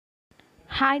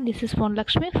Hi, this is Phone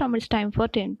Lakshmi from It's Time for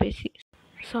TNPSC.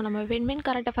 So நம்ம விண்மீன்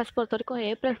current affairs பொறுத்த வரைக்கும்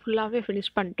April ஃபுல்லாகவே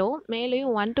ஃபினிஷ் பண்ணிட்டோம்.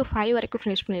 மேலேயும் 1 to 5 வரைக்கும்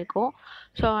ஃபினிஷ் பண்ணியிருக்கோம்.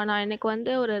 ஸோ நான் எனக்கு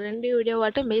வந்து ஒரு 2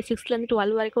 வீடியோவாட்டு மே 6லேருந்து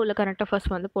 12 வரைக்கும் உள்ள கரண்ட் அஃபேர்ஸ்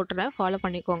வந்து போட்டுறேன், ஃபாலோ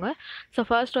பண்ணிக்கோங்க. ஸோ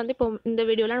ஃபர்ஸ்ட் வந்து இப்போ இந்த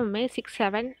வீடியோவில் நம்ம மே 6,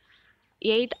 7,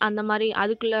 8 அந்த மாதிரி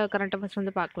அதுக்குள்ளே கரண்ட் அஃபேர்ஸ்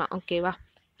வந்து பார்க்கலாம், ஓகேவா?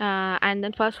 அண்ட்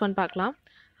தென் ஃபர்ஸ்ட் ஒன் பார்க்கலாம்.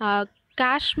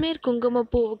 காஷ்மீர்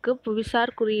குங்குமப்பூவுக்கு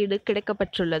புவிசார் குறியீடு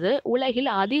கிடைக்கப்பட்டுள்ளது. உலகில்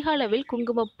அதிக அளவில்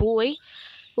குங்குமப்பூவை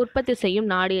உற்பத்தி செய்யும்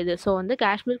நாடு எது? ஸோ வந்து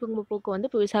காஷ்மீர் குங்குமப்பூக்கு வந்து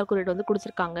புவிசார் குறியீடு வந்து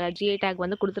கொடுத்துருக்காங்க, ஜிஐ டேக்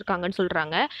வந்து கொடுத்துருக்காங்கன்னு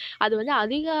சொல்கிறாங்க. அது வந்து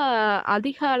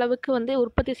அதிக அளவுக்கு வந்து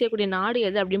உற்பத்தி செய்யக்கூடிய நாடு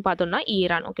எது அப்படின்னு பார்த்தோம்னா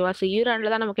ஈரான், ஓகேவா? ஸோ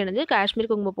ஈரானில் தான் நமக்கு என்னது காஷ்மீர்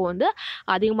குங்குமப்பூ வந்து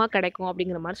அதிகமாக கிடைக்கும்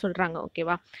அப்படிங்கிற மாதிரி சொல்கிறாங்க,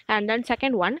 ஓகேவா? அண்ட் தென்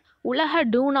செகண்ட் ஒன், உலக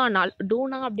டூனா நாள்.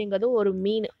 டூனா அப்படிங்கிறது ஒரு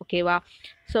மீன், ஓகேவா?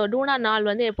 ஸோ டூனா நாள்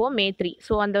வந்து எப்போது மே 3.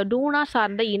 ஸோ அந்த டூனா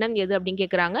சார்ந்த இனம் எது அப்படின்னு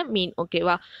கேட்குறாங்க, மீன்,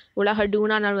 ஓகேவா? உலக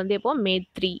டூனா நாள் வந்து எப்போது மே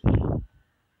 3.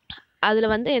 அதில்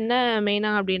வந்து என்ன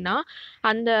மெயினாக அப்படின்னா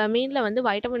அந்த மீனில் வந்து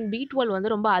வைட்டமின் B12 வந்து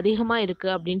ரொம்ப அதிகமாக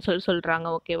இருக்குது அப்படின்னு சொல்கிறாங்க,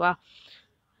 ஓகேவா?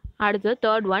 அடுத்து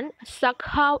தேர்ட் ஒன்,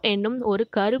 சக்ஹாவ் என்னும் ஒரு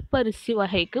கருப்பரிசி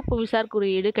வகைக்கு புவிசார்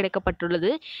குறியீடு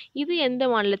கிடைக்கப்பட்டுள்ளது. இது எந்த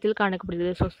மாநிலத்தில்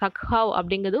காணப்படுகிறது? ஸோ சக்ஹாவ்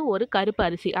அப்படிங்கிறது ஒரு கருப்பு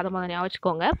அரிசி, அதை மாதிரி ஞாபகம்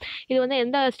வச்சுக்கோங்க. இது வந்து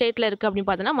எந்த ஸ்டேட்டில் இருக்குது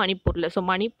அப்படின்னு பார்த்தோன்னா மணிப்பூரில். ஸோ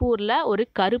மணிப்பூரில் ஒரு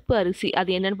கருப்பு அரிசி,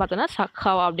 அது என்னென்னு பார்த்தோன்னா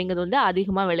சக்ஹாவ் அப்படிங்கிறது வந்து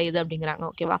அதிகமாக விளையுது அப்படிங்கிறாங்க,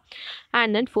 ஓகேவா?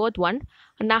 அண்ட் தென் ஃபோர்த் ஒன்,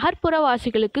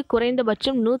 நகர்ப்புறவாசிகளுக்கு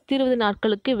குறைந்தபட்சம் 120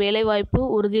 நாட்களுக்கு வேலைவாய்ப்பு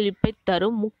உறுதியளிப்பை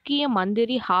தரும் முக்கிய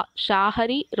மந்திரி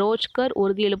ஷாஹரி ரோஜ்கர்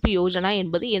உறுதியளிப்பு யோஜனா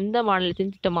என்பது எந்த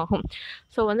மாநிலத்தின் திட்டமாகும்?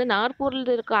 ஸோ வந்து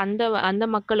நாக்பூரில் இருக்க அந்த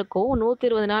மக்களுக்கும்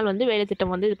 120 நாள் வந்து வேலை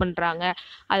திட்டம் வந்து இது பண்ணுறாங்க,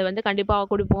 அது வந்து கண்டிப்பாக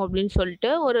கொடுப்போம் அப்படின்னு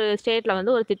சொல்லிட்டு ஒரு ஸ்டேட்டில்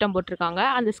வந்து ஒரு திட்டம் போட்டிருக்காங்க.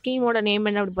 அந்த ஸ்கீமோட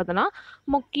நேம் என்ன அப்படின்னு பார்த்தோன்னா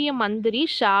முக்கிய மந்திரி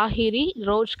ஷாஹிரி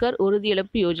ரோஜ்கர்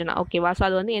உறுதியளிப்பு யோஜனா, ஓகேவா? ஸோ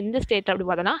அது வந்து எந்த ஸ்டேட் அப்படி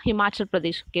பார்த்தோன்னா ஹிமாச்சல்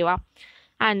பிரதேஷ், ஓகேவா?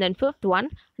 அண்ட் தென் ஃபிஃப்த் ஒன்,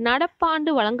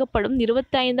 நடப்பாண்டு வழங்கப்படும்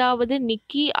 25வது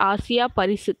நிக்கி ஆசியா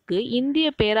பரிசுக்கு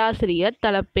இந்திய பேராசிரியர்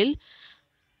தலைப்பில்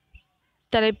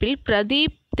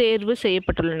பிரதீப் தேர்வு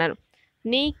செய்யப்பட்டுள்ளனர்.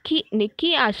 நிக்கி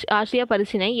ஆசியா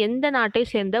பரிசினை எந்த நாட்டை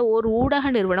சேர்ந்த ஒரு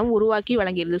ஊடக நிறுவனம் உருவாக்கி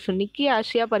வழங்கியது? ஸோ நிக்கி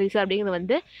ஆசியா பரிசு அப்படிங்கிறது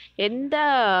வந்து எந்த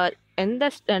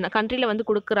கண்ட்ரியில் வந்து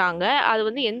கொடுக்குறாங்க, அது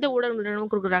வந்து எந்த ஊடக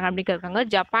நிறுவனம் கொடுக்குறாங்க அப்படின்னு கேட்குறாங்க.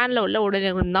 ஜப்பானில் உள்ள ஊடக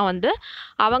நிறுவனம் தான் வந்து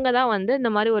அவங்க தான் வந்து இந்த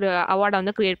மாதிரி ஒரு அவார்டை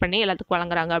வந்து க்ரியேட் பண்ணி எல்லாத்துக்கும்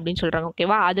வழங்குறாங்க அப்படின்னு சொல்கிறாங்க,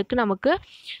 ஓகேவா? அதுக்கு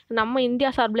நம்ம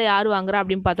இந்தியா சார்பில் யார் வாங்குறா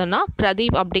அப்படின்னு பார்த்தோம்னா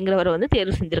பிரதீப் அப்படிங்கிறவர் வந்து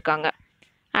தேர்வு செஞ்சுருக்காங்க.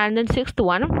 அண்ட் தென் சிக்ஸ்த்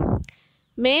ஒன்,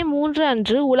 மே 3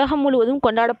 அன்று உலகம் முழுவதும்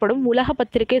கொண்டாடப்படும் உலக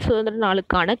பத்திரிகை சுதந்திர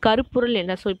நாளுக்கான கருப்பொருள்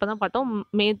என்ன? ஸோ இப்போ தான் பார்த்தோம்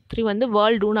மே 3 வந்து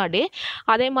வேர்ல்டு டூனா டே.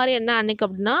 அதே மாதிரி என்ன அன்னைக்கு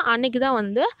அப்படின்னா அன்னைக்கு தான்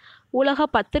வந்து உலக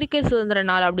பத்திரிகை சுதந்திர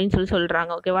நாள் அப்படின்னு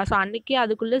சொல்கிறாங்க, ஓகேவா? ஸோ அன்றைக்கி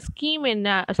அதுக்குள்ளே ஸ்கீம்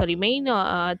என்ன, மெயின்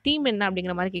தீம் என்ன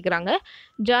அப்படிங்கிற மாதிரி கேட்குறாங்க.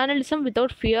 Journalism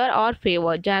without fear R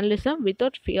favour, journalism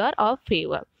without fear R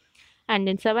favour. And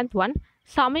then seventh one,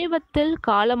 சமீபத்தில்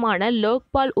காலமான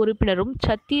லோக்பால் உறுப்பினரும்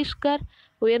சத்தீஸ்கர்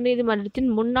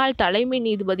உயர்நீதிமன்றத்தின் முன்னாள் தலைமை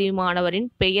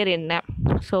நீதிபதியுமானவரின் பெயர் என்ன?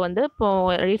 ஸோ வந்து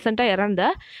இப்போது ரீசெண்டாக இறந்த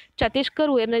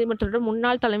சத்தீஸ்கர் உயர்நீதிமன்றத்தோட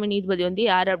முன்னாள் தலைமை நீதிபதி வந்து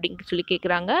யார் அப்படின்னு சொல்லி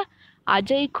கேட்குறாங்க.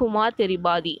 அஜய்குமார்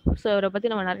திரிபாதி. ஸோ இவரை பற்றி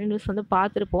நம்ம நிறைய நியூஸ் வந்து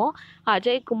பார்த்துருப்போம்.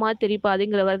 அஜய்குமார்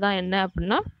திரிபாதிங்கிறவர் தான் என்ன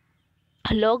அப்படின்னா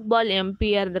லோக்பால்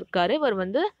எம்பியாக இருந்திருக்காரு, இவர்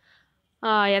வந்து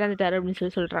இறந்துட்டார்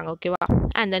அப்படின்னு சொல்கிறாங்க, ஓகேவா?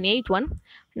 அண்ட் தென் எயித் ஒன்,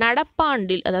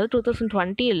 நடப்பாண்டில் அதாவது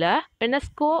 2020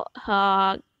 யுனெஸ்கோ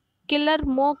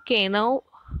கில்லர்மோ கேனோ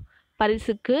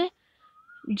பரிசுக்கு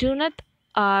ஜூனத்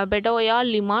பெடோயா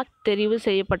லிமா தெரிவு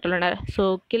செய்யப்பட்டுள்ளனர். ஸோ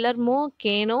கில்லர்மோ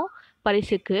கேனோ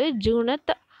பரிசுக்கு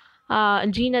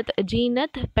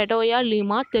ஜீனத் பெடோயா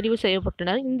லிமா தெரிவு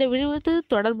செய்யப்பட்டனர். இந்த விருது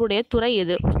தொடர்புடைய துறை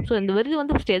எது? ஸோ இந்த விருது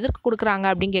வந்து ஃபஸ்ட்டு எதற்கு கொடுக்குறாங்க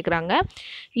அப்படின்னு கேட்குறாங்க.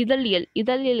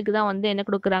 இதழியலுக்கு தான் வந்து என்ன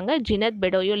கொடுக்குறாங்க, ஜீனத்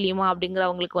பெடோயோ லிமா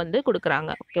அப்படிங்கிறவங்களுக்கு வந்து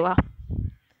கொடுக்குறாங்க, ஓகேவா?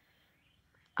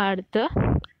 அடுத்து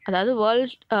அதாவது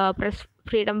வேர்ல்ட் ப்ரெஸ்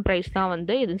ஃப்ரீடம் ப்ரைஸ் தான்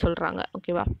வந்து இதுன்னு சொல்கிறாங்க,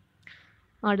 ஓகேவா?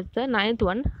 அடுத்து நைன்த்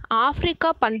ஒன், ஆப்பிரிக்கா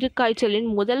பன்றிக் காய்ச்சலின்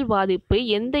முதல் பாதிப்பு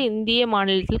எந்த இந்திய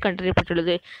மாநிலத்தில்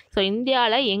கண்டறியப்பட்டுள்ளது? ஸோ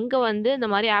இந்தியாவில் எங்கே வந்து இந்த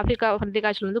மாதிரி ஆப்பிரிக்கா பன்றிக்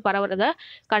காய்ச்சல் வந்து பரவுறதை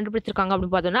கண்டுபிடிச்சிருக்காங்க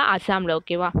அப்படின்னு பார்த்தோன்னா அசாமில்,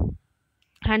 ஓகேவா?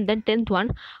 அண்ட் தென் 10th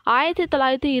ஒன்,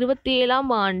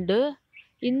 1927ஆம் ஆண்டு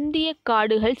இந்திய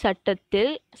காடுகள்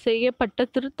சட்டத்தில் செய்யப்பட்ட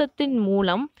திருத்தத்தின்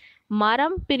மூலம்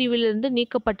மரம் பிரிவிலிருந்து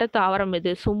நீக்கப்பட்ட தாவரம்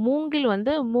எது? ஸோ மூங்கில்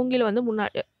வந்து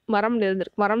முன்னாடி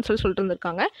மரம் சொல்லிட்டு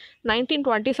இருந்திருக்காங்க.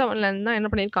 1927 தான் என்ன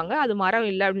பண்ணியிருக்காங்க, அது மரம்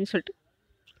இல்லை அப்படின்னு சொல்லிட்டு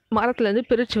மரத்துலேருந்து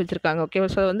பிரித்து வச்சுருக்காங்க, ஓகேவா?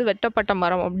 ஸோ வந்து வெட்டப்பட்ட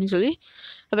மரம் அப்படின்னு சொல்லி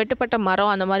வெட்டப்பட்ட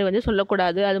மரம் அந்த மாதிரி வந்து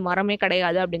சொல்லக்கூடாது, அது மரமே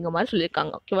கிடையாது அப்படிங்கிற மாதிரி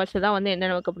சொல்லியிருக்காங்க, ஓகேவா? ஸோ தான் வந்து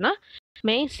என்ன நமக்கு அப்படின்னா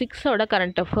மே 6ஓட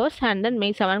கரண்ட் அஃபேர்ஸ். அண்ட் தென்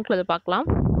மே 7 பார்க்கலாம்.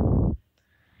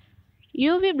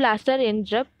 யூவி பிளாஸ்டர்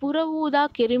என்ற புற ஊதா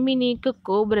கிருமி நீக்க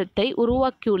கோபுரத்தை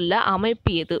உருவாக்கியுள்ள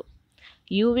அமைப்பு எது?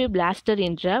 யூவி பிளாஸ்டர்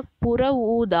என்ற புற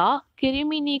ஊதா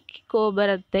கிருமி நீக்கி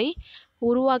கோபுரத்தை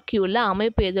உருவாக்கியுள்ள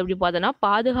அமைப்பு எது அப்படி பார்த்தோன்னா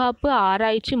பாதுகாப்பு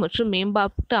ஆராய்ச்சி மற்றும்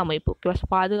மேம்பாட்டு அமைப்பு. ஓகேவா,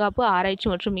 பாதுகாப்பு ஆராய்ச்சி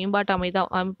மற்றும் மேம்பாட்டு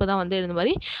அமைப்பு தான் வந்து இந்த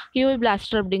மாதிரி யூவி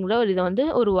பிளாஸ்டர் அப்படிங்கிற ஒரு இதை வந்து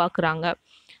உருவாக்குறாங்க.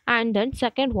 And then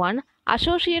second one,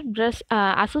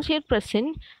 associate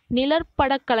பிரஸ்ஸின்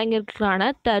நிழற்படக்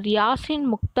கலைஞர்களான Yasin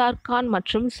Mukhtar Khan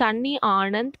மற்றும் சன்னி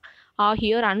ஆனந்த்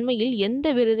ஆகியோர் அண்மையில் எந்த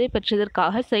விருதை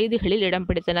பெற்றதற்காக செய்திகளில் இடம்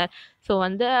பிடித்தனர்? ஸோ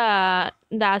வந்து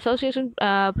இந்த அசோசியேஷன்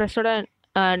ப்ரெஸ்ஸோட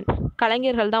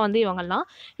கலைஞர்கள் தான் வந்து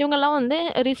இவங்கெல்லாம் வந்து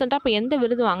ரீசெண்டாக இப்போ எந்த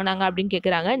விருது வாங்கினாங்க அப்படின்னு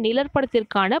கேட்குறாங்க.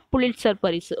 நிழற்படத்திற்கான புலிட்சர்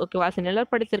பரிசு. ஓகேவா,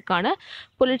 நிழற்படத்திற்கான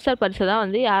புலிட்சர் பரிசு தான்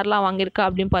வந்து யாரெல்லாம் வாங்கியிருக்கா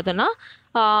அப்படின்னு பார்த்தோன்னா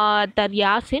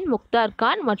யாசின் முக்தார்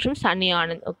கான் மற்றும் சன்னி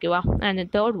ஆனந்த். ஓகேவா, அண்ட்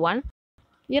தேர்ட் ஒன்,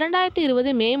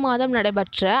 2020 மே மாதம்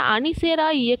நடைபெற்ற அணிசேரா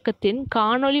இயக்கத்தின்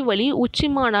காணொலி வழி உச்சி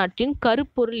மாநாட்டின்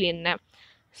கருப்பொருள் என்ன?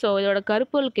 ஸோ இதோட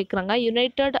கருப்பொருள் கேட்குறாங்க,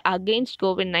 யுனைடெட் அகெயின்ஸ்ட்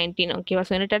கோவிட்-19. ஓகேவா,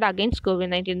 ஸோ யுனைடெட் அகெயின்ஸ்ட்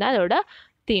கோவிட்-19 தான் அதோட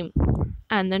theme.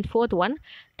 And then fourth one,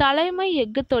 தலைமை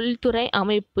எஃகு தொழில்துறை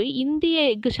அமைப்பு இந்திய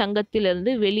எஃகு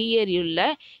சங்கத்திலிருந்து வெளியேறியுள்ள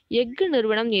எஃகு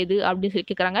நிறுவனம் எது அப்படின்னு சொல்லி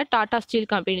கேட்குறாங்க. டாடா ஸ்டீல்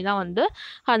கம்பெனி தான் வந்து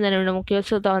அந்த நிறுவனம். முக்கிய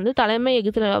வந்து தலைமை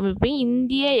எஃகு தொழில் அமைப்பு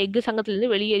இந்திய எஃகு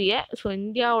சங்கத்திலிருந்து வெளியேறிய, ஸோ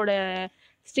இந்தியாவோட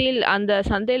ஸ்டீல் அந்த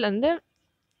சந்தையிலேருந்து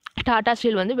டாடா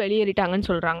ஸ்டீல் வந்து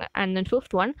வெளியேறிட்டாங்கன்னு சொல்கிறாங்க. அண்ட் தென்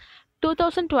ஃபிஃப்த் ஒன்,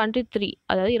 2023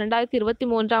 அதாவது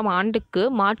 2023 ஆண்டுக்கு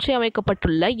மாற்றி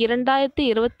அமைக்கப்பட்டுள்ள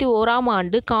 2021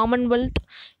 ஆண்டு காமன்வெல்த்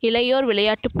இளையோர்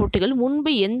விளையாட்டுப் போட்டிகள்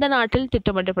முன்பு எந்த நாட்டில்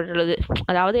திட்டமிடப்பட்டுள்ளது?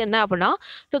 அதாவது என்ன அப்படின்னா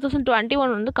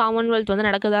 2021 வந்து காமன்வெல்த் வந்து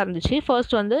நடக்கதா இருந்துச்சு.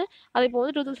 ஃபர்ஸ்ட் வந்து அதை இப்போ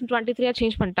வந்து 2023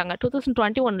 சேஞ்ச் பண்ணிட்டாங்க.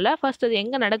 2021 ஃபர்ஸ்ட் அது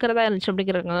எங்கே நடக்கிறதா இருந்துச்சு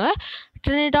அப்படிங்கிறாங்க,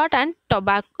 ட்ரினிடாட் அண்ட்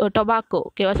டொபாக்கோ.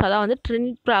 ஓகேவா, ஸோ அதான் வந்து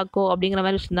ட்ரினிடாக்கோ அப்படிங்கிற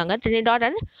மாதிரி வச்சுருந்தாங்க. ட்ரினிடாட்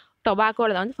அண்ட்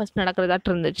டொபாக்கோவில் தான் வந்து ஃபர்ஸ்ட் நடக்கிறதாட்டு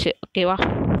இருந்துச்சு. ஓகேவா,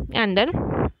 and then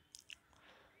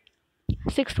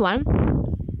sixth one,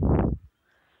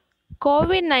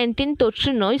 COVID-19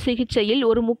 தொற்று நோய் சிகிச்சையில்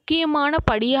ஒரு முக்கியமான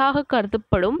படியாக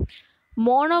கருதப்படும்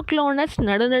மோனோக்ளோனஸ்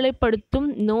நடுநிலைப்படுத்தும்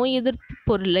நோய் எதிர்ப்பு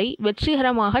பொருளை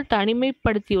வெற்றிகரமாக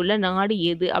தனிமைப்படுத்தியுள்ள நாடு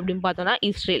எது அப்படின்னு பார்த்தோன்னா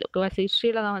இஸ்ரேல். ஓகேவா,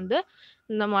 இஸ்ரேலில் தான் வந்து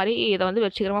இந்த மாதிரி இதை வந்து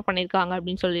வெற்றிகரமாக பண்ணியிருக்காங்க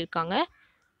அப்படின்னு சொல்லியிருக்காங்க.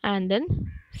 அண்ட் தென்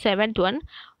செவன்த் ஒன்,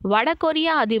 வடகொரிய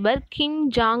அதிபர் கிம்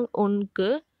ஜாங் உன்க்கு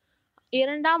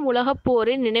 2ஆம் உலகப்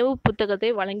போரின் நினைவு புத்தகத்தை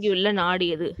வழங்கியுள்ள நாடு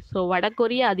எது? ஸோ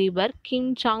வடகொரிய அதிபர் கிம்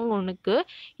ஜாங் உன்க்கு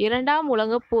 2ஆம்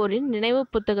உலகப் போரின் நினைவு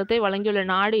புத்தகத்தை வழங்கியுள்ள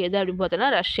நாடு எது அப்படின்னு பார்த்தோன்னா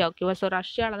ரஷ்யா. ஓகேவா, ஸோ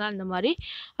ரஷ்யாவில் தான் இந்த மாதிரி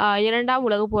 2ஆம்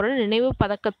உலகப் போரின் நினைவு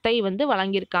பதக்கத்தை வந்து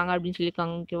வழங்கியிருக்காங்க அப்படின்னு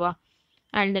சொல்லியிருக்காங்க. ஓகேவா,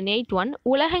 அண்ட் தென் எய்த் ஒன்,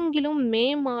 உலகெங்கிலும் மே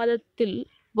மாதத்தில்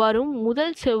வரும்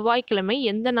முதல் செவ்வாய்க்கிழமை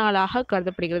எந்த நாளாக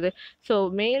கருதப்படுகிறது? ஸோ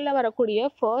மேலே வரக்கூடிய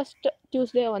ஃபர்ஸ்ட்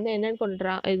டியூஸ்டே வந்து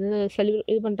என்னென்னு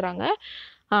இது பண்ணுறாங்க,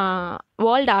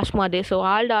 வேர்ல்டு ஆஸ்மா டே. ஸோ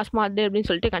வேர்ல்டு ஆஸ்மா டே அப்படின்னு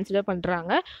சொல்லிட்டு கன்சிடர்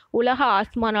பண்ணுறாங்க. உலக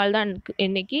ஆஸ்மா நாள் தான்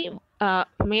இன்னைக்கு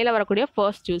மேலே வரக்கூடிய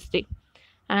first Tuesday.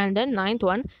 And then ninth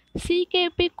one,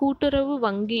 CKP கூட்டுறவு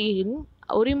வங்கியின்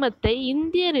உரிமத்தை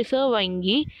இந்திய ரிசர்வ்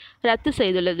வங்கி ரத்து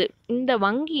செய்துள்ளது. இந்த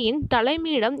வங்கியின்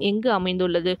தலைமையிடம் எங்கு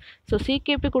அமைந்துள்ளது? ஸோ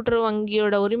சிகேபி கூட்டுறவு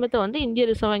வங்கியோட உரிமத்தை வந்து இந்திய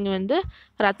ரிசர்வ் வங்கி வந்து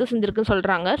ரத்து செஞ்சுருக்குன்னு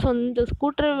சொல்கிறாங்க. ஸோ இந்த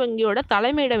கூட்டுறவு வங்கியோட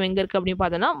தலைமையிடம் எங்கே இருக்குது அப்படின்னு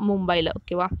பார்த்தோன்னா மும்பையில்.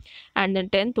 ஓகேவா, and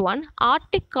then tenth one,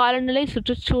 Arctic காலநிலை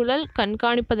சுற்றுச்சூழல்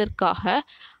கண்காணிப்பதற்காக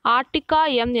ஆர்டிகா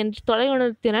எம் என்ற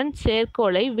தொலையுணர்திறன்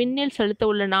செயற்கைக்கோளை விண்ணில் செலுத்த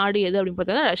உள்ள நாடு எது அப்படின்னு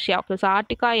பார்த்தோன்னா ரஷ்யா. ப்ளஸ்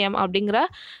ஆர்டிகா எம் அப்படிங்கிற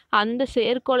அந்த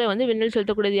செயற்கைக்கோளை வந்து விண்ணில்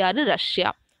செலுத்தக்கூடியது யார்? ரஷ்யா.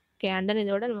 ஓகே, அண்ட் தென்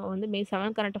இதோட நம்ம வந்து மே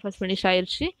 7 கரண்ட் அஃபேர்ஸ் ஃபினிஷ்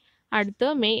ஆயிடுச்சு. அடுத்து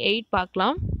மே 8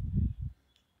 பார்க்கலாம்.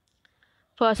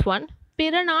 ஃபர்ஸ்ட் ஒன்,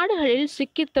 பிற நாடுகளில்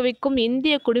சிக்கித் தவிக்கும்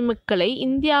இந்திய குடிமக்களை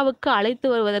இந்தியாவுக்கு அழைத்து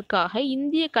வருவதற்காக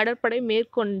இந்திய கடற்படை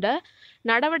மேற்கொண்ட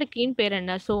நடவடிக்கையின் பேர்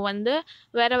என்ன? ஸோ வந்து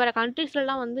வேறு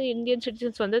கண்ட்ரீஸ்லாம் வந்து இந்தியன்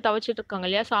சிட்டிசன்ஸ் வந்து தவிச்சிட்டு இருக்காங்க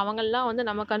இல்லையா, ஸோ அவங்கெல்லாம் வந்து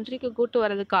நம்ம கண்ட்ரிக்கு கூட்டு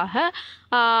வர்றதுக்காக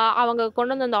அவங்க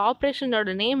கொண்டு வந்த அந்த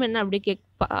ஆப்ரேஷனோட நேம் என்ன அப்படி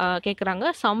கேட்குறாங்க,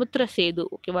 சமுத்திர சேது.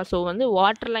 ஓகேவா, ஸோ வந்து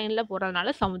வாட்டர் லைனில்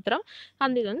போகிறதுனால சமுத்திரம்,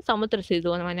 அந்த இது வந்து சமுத்திர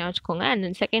சேது அந்த மாதிரி வச்சுக்கோங்க. And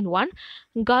then second one,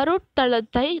 Garud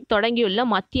தளத்தை தொடங்கியுள்ள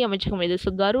மத்திய அமைச்சகம் எது?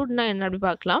 ஸோ கருட்னா என்ன அப்படி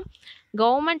பார்க்கலாம்,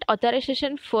 government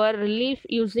authorisation for relief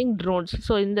using drones.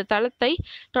 So இந்த தளத்தை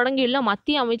தொடங்கியுள்ள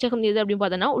மத்திய அமைச்சகம் எது அப்படின்னு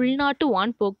பார்த்தோன்னா உள்நாட்டு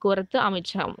வான் போக்குவரத்து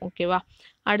அமைச்சகம். ஓகேவா,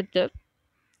 அடுத்து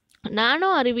நானோ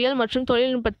அறிவியல் மற்றும்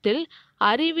தொழில்நுட்பத்தில்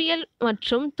அறிவியல்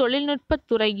மற்றும் தொழில்நுட்பத்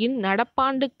துறையின்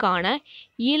நடப்பாண்டுக்கான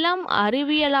இளம்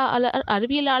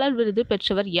அறிவியலாளர் விருது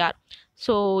பெற்றவர் யார்?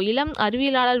 ஸோ இளம்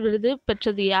அறிவியலாளர் விருது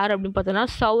பெற்றது யார் அப்படின்னு பார்த்தோன்னா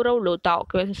சௌரவ் லோதா.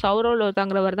 ஓகே, சௌரவ்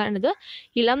லோதாங்கிறவர் தான் என்னது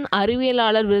இளம்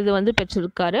அறிவியலாளர் விருது வந்து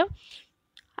பெற்றிருக்காரு.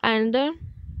 அண்ட்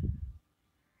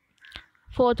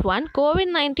ஃபோர்த் ஒன்,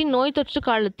 கோவிட்-19 நோய் தொற்று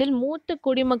காலத்தில் மூத்த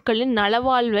குடிமக்களின்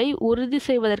நலவாழ்வை உறுதி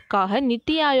செய்வதற்காக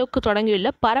நித்தி ஆயோக் தொடங்கியுள்ள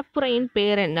பரப்புரையின்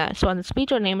பெயர் என்ன? ஸோ அந்த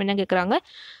ஸ்பீச்சோட நேம் என்ன கேட்குறாங்க,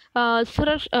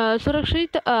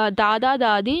 சுரக்ஷித் தாதா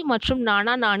தாதி மற்றும்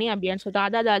நானா நானி அபியான். ஸோ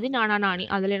தாதா தாதி நானா நானி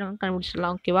அதில் நம்ம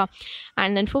கண்டுபிடிச்சிடலாம். ஓகேவா.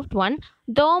 அண்ட் தென் 5th ஒன்,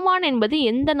 தோமான் என்பது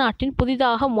எந்த நாட்டின்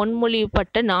புதிதாக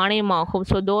முன்மொழியப்பட்ட நாணயமாகும்.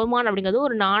 ஸோ தோமான் அப்படிங்கிறது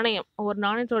ஒரு நாணயம், ஒரு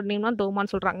நாணயத்தோட நேம் தான்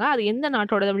தோமான் சொல்கிறாங்க. அது எந்த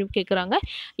நாட்டோடது அப்படின்னு கேட்குறாங்க.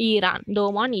 ஈரான்.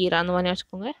 தோமான் ஈரான், அந்த மாதிரி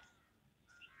வச்சுக்கோங்க.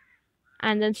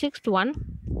 அண்ட் தென் 6th ஒன்,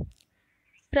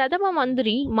 பிரதம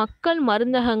மந்திரி மக்கள்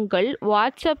மருந்தகங்கள்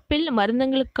வாட்ஸ்அப்பில்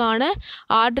மருந்துகளுக்கான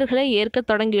ஆர்டர்களை ஏற்க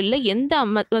தொடங்கியுள்ள எந்த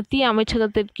மத்திய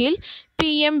அமைச்சகத்தின் கீழ்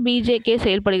PMBJK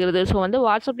செயல்படுகிறது. ஸோ வந்து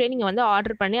வாட்ஸ்அப்லேயே நீங்கள் வந்து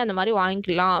ஆர்டர் பண்ணி அந்த மாதிரி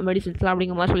வாங்கிக்கலாம் மெடிசின்ஸ்லாம்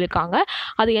அப்படிங்கிற மாதிரி சொல்லியிருக்காங்க.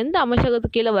 அது எந்த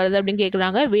அமைச்சகத்துக்கு கீழே வருது அப்படின்னு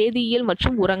கேட்குறாங்க. வேதியியல்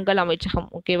மற்றும் உரங்கள் அமைச்சகம்.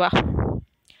 ஓகேவா.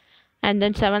 அண்ட்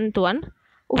தென் 7th ஒன்,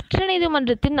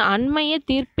 உச்சநீதிமன்றத்தின் அண்மைய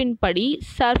தீர்ப்பின்படி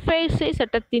சர்ஃபேசி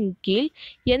சட்டத்தின் கீழ்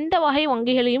எந்த வகை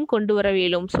வங்கிகளையும் கொண்டு வர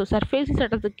இயலும். ஸோ சர்ஃபேசி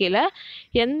சட்டத்துக்கு கீழே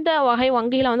எந்த வகை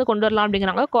வங்கிகளை வந்து கொண்டு வரலாம்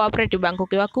அப்படிங்கிறாங்க. Cooperative bank.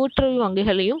 ஓகேவா. கூட்டுறவு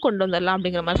வங்கிகளையும் கொண்டு வந்துடலாம்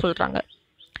அப்படிங்கிற மாதிரி சொல்கிறாங்க.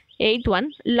 8th one,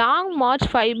 long March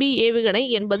 5B ஏவுகணை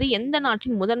என்பது எந்த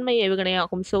நாட்டின் முதன்மை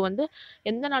ஏவுகணையாகும். ஸோ வந்து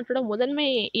எந்த நாட்டோட முதன்மை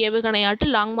ஏவுகணையாட்டு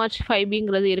லாங் மார்ச்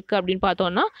 5Bங்கிறது இருக்குது அப்படின்னு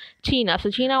பார்த்தோன்னா சீனா.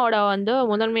 ஸோ சீனாவோட வந்து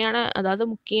முதன்மையான, அதாவது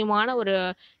முக்கியமான ஒரு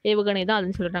ஏவுகணை தான்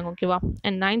அதுன்னு சொல்கிறாங்க. ஓகேவா.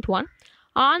 And 9th one,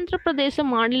 Andhra Pradesh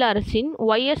மாநில அரசின்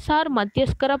YSR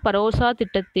மத்தியஸ்கர பரோசா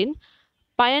திட்டத்தின்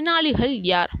பயனாளிகள்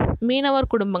யார்?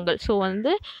 மீனவர் குடும்பங்கள். ஸோ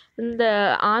வந்து இந்த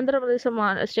ஆந்திர பிரதேச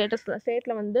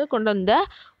ஸ்டேட்டில் வந்து கொண்டு வந்த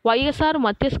YSR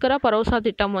மத்தியஸ்கர பரோசா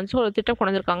திட்டம் வந்து ஒரு திட்டம்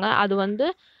கொண்டு வந்திருக்காங்க. அது வந்து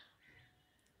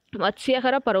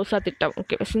மத்ஸ்யகர பரோசா திட்டம்.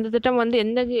 ஓகே. இந்த திட்டம் வந்து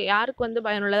யாருக்கு வந்து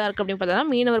பயனுள்ளதாக இருக்குது அப்படின்னு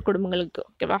பார்த்தோன்னா மீனவர் குடும்பங்களுக்கு.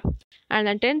 ஓகேவா. அண்ட்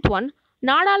தென் 10th ஒன்,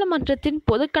 நாடாளுமன்றத்தின்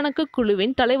பொதுக்கணக்கு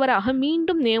குழுவின் தலைவராக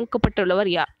மீண்டும்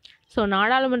நியமிக்கப்பட்டுள்ளவர் யார்? ஸோ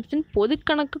நாடாளுமன்றத்தின்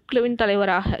பொதுக்கணக்கு குழுவின்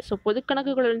தலைவராக, ஸோ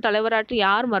பொதுக்கணக்கு குழுவின் தலைவராட்டு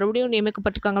யார் மறுபடியும்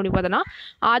நியமிக்கப்பட்டிருக்காங்க அப்படின்னு பார்த்தோன்னா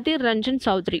ஆதிர் ரஞ்சன்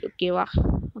சௌத்ரி. ஓகேவா.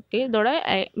 ஓகே. இதோட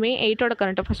May 8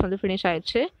 கரண்ட் அஃபேர்ஸ் வந்து ஃபினிஷ்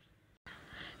ஆயிடுச்சு.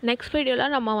 நெக்ஸ்ட்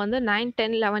வீடியோவில் நம்ம வந்து 9,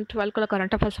 10, 11, 12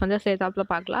 கரண்ட் அஃபேர்ஸ் வந்து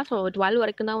சேர்த்தாப்பில் பார்க்கலாம். ஸோ 12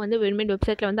 வரைக்கும் தான் வந்து வின்மீன்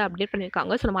வெப்சைட்டில் வந்து அப்டேட்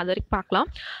பண்ணியிருக்காங்க. ஸோ நம்ம அது வரைக்கும் பார்க்கலாம்.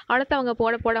 அடுத்து அவங்க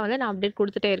போட வந்து நான் அப்டேட்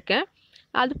கொடுத்துட்டே இருக்கேன்.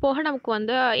 அது போக நமக்கு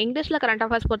வந்து இங்கிலீஷில் கரண்ட்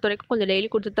அஃபேர்ஸ் பொறுத்த வரைக்கும் கொஞ்சம் டெய்லி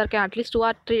கொடுத்துட்டு தான் இருக்கேன். அட்லீஸ்ட் 2 or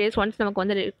 3 days ஒன்ஸ் நமக்கு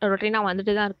வந்து ரொட்டீனாக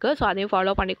வந்துட்டு தான் இருக்குது. ஸோ அதையும்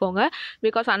ஃபாலோ பண்ணிக்கோங்க.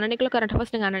 பிகாஸ் அன்னன்னைக்குள்ள கரண்ட்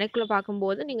அஃபேர்ஸ் நீங்கள் அன்னன்னைக்குள்ள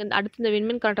பார்க்கும்போது நீங்கள் அடுத்து இந்த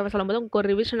வின்மீன் கரண்ட் அஃபேர்ஸ் சொல்லும்போது உங்களுக்கு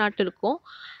ஒரு ரிவிஷன் ஆட் இருக்கும்.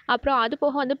 அப்புறம் அது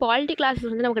போக வந்து பாலிட்டி கிளாஸஸ்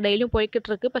வந்து நமக்கு டெய்லியும்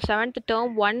போய்கிட்டு இருக்குது. இப்போ 7th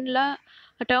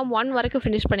term 1 வரைக்கும்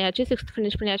ஃபினிஷ் பண்ணியாச்சு, 6th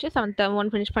ஃபினிஷ் பண்ணியாச்சு, 7th term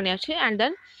 1 ஃபினிஷ் பண்ணியாச்சு. அண்ட்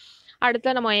தென் அடுத்து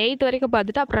நம்ம 8th வரைக்கும்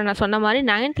பார்த்துட்டு அப்புறம் நான் சொன்ன மாதிரி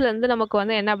 9th நமக்கு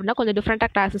வந்து என்ன அப்படின்னா கொஞ்சம்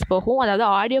டிஃப்ரெண்ட்டாக கிளாஸஸ் போகும். அதாவது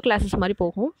ஆடியோ கிளாஸஸ் மாதிரி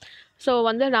போகும். ஸோ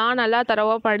வந்து நான் நல்லா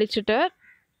தரவாக படிச்சுட்டு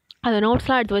அதை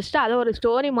நோட்ஸ்லாம் எடுத்து வச்சுட்டு அதை ஒரு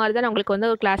ஸ்டோரி மாதிரி தான் நான் உங்களுக்கு வந்து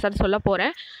ஒரு கிளாஸாக சொல்ல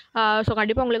போகிறேன். ஸோ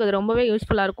கண்டிப்பாக உங்களுக்கு அது ரொம்பவே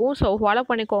யூஸ்ஃபுல்லாக இருக்கும். ஸோ ஃபாலோ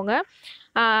பண்ணிக்கோங்க.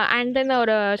 அண்ட் தென்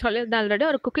சொல்லியிருந்தேன் ஆல்ரெடி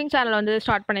ஒரு குக்கிங் சேனல் வந்து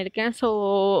ஸ்டார்ட் பண்ணியிருக்கேன். ஸோ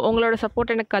உங்களோட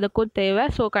சப்போர்ட் எனக்கு அதுக்கும் தேவை.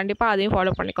 ஸோ கண்டிப்பாக அதையும்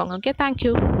ஃபாலோ பண்ணிக்கோங்க. ஓகே.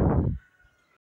 தேங்க்யூ.